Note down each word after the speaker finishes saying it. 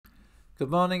Good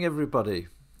morning, everybody.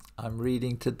 I'm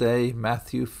reading today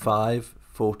Matthew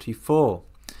 5:44.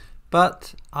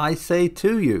 But I say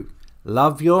to you,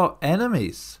 love your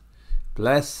enemies.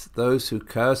 Bless those who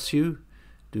curse you.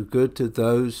 Do good to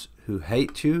those who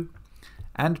hate you.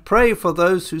 And pray for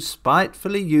those who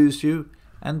spitefully use you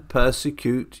and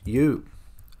persecute you.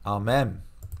 Amen.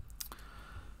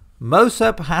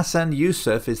 Mosab Hassan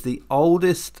Youssef is the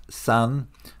oldest son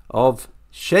of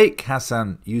Sheikh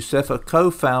Hassan Youssef, a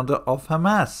co-founder of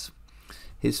Hamas.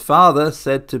 His father,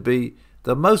 said to be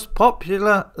the most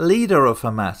popular leader of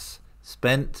Hamas,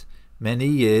 spent many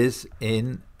years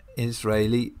in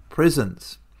Israeli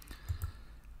prisons.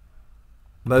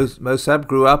 Mosab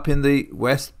grew up in the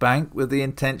West Bank with the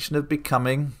intention of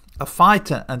becoming a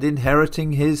fighter and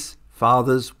inheriting his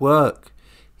father's work.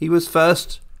 He was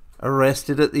first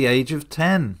arrested at the age of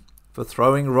 10 for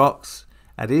throwing rocks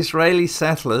at Israeli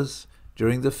settlers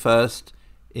during the first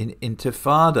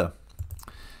Intifada.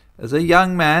 As a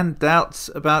young man,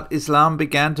 doubts about Islam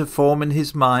began to form in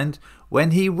his mind when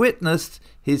he witnessed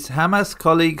his Hamas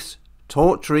colleagues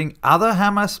torturing other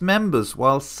Hamas members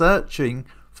while searching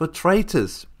for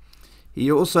traitors.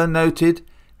 He also noted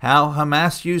how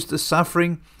Hamas used the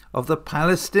suffering of the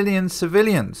Palestinian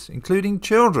civilians, including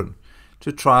children,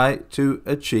 to try to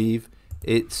achieve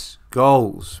its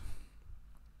goals.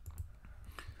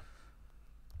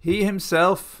 He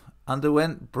himself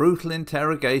underwent brutal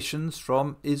interrogations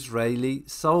from Israeli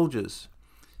soldiers.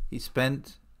 He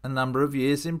spent a number of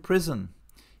years in prison.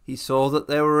 He saw that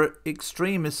there were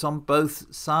extremists on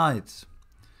both sides.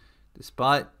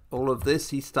 Despite all of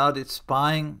this, he started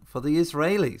spying for the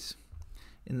Israelis.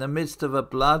 In the midst of a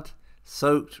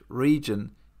blood-soaked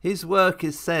region, his work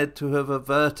is said to have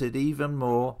averted even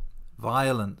more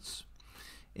violence.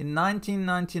 In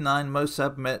 1999,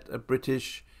 Mosab met a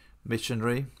British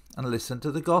missionary and listened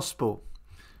to the gospel.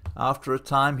 After a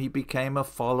time, he became a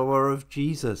follower of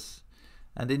Jesus,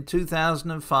 and in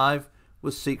 2005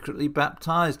 was secretly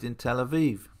baptized in Tel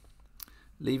Aviv.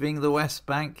 Leaving the West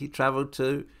Bank, he traveled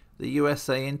to the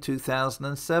USA in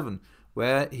 2007,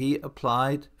 where he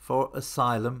applied for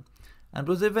asylum and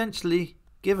was eventually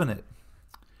given it.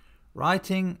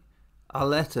 Writing a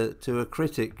letter to a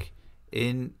critic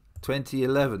in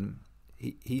 2011,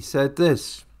 he said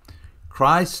this: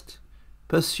 Christ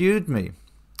pursued me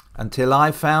until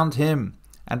I found him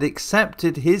and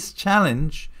accepted his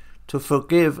challenge to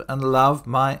forgive and love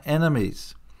my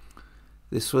enemies.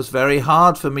 This was very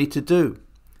hard for me to do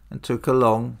and took a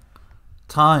long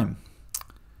time.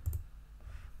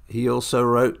 He also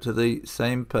wrote to the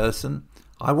same person,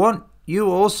 I want you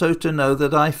also to know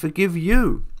that I forgive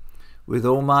you with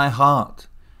all my heart,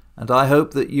 and I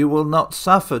hope that you will not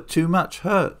suffer too much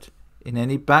hurt in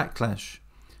any backlash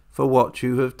for what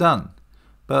you have done.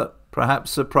 But perhaps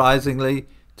surprisingly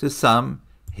to some,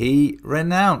 he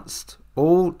renounced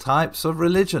all types of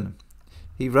religion.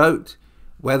 He wrote,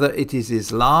 whether it is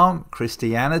Islam,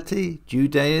 Christianity,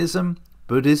 Judaism,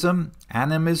 Buddhism,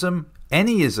 animism,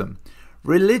 anyism,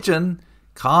 religion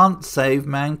can't save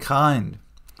mankind.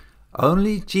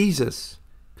 Only Jesus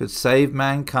could save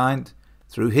mankind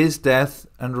through his death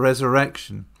and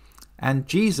resurrection, and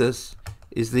Jesus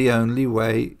is the only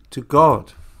way to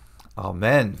God.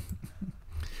 Amen.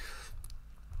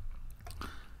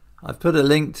 I've put a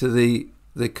link to the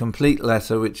complete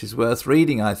letter, which is worth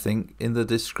reading, I think, in the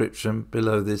description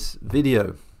below this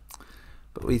video.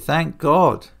 But we thank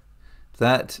God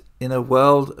that in a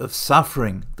world of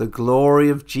suffering, the glory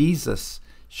of Jesus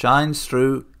shines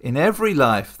through in every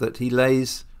life that he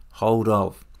lays hold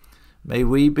of. May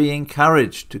we be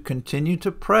encouraged to continue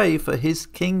to pray for his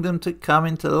kingdom to come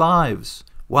into lives,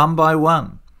 one by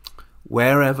one,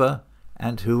 wherever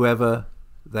and whoever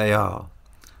they are.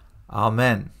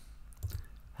 Amen.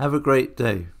 Have a great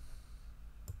day.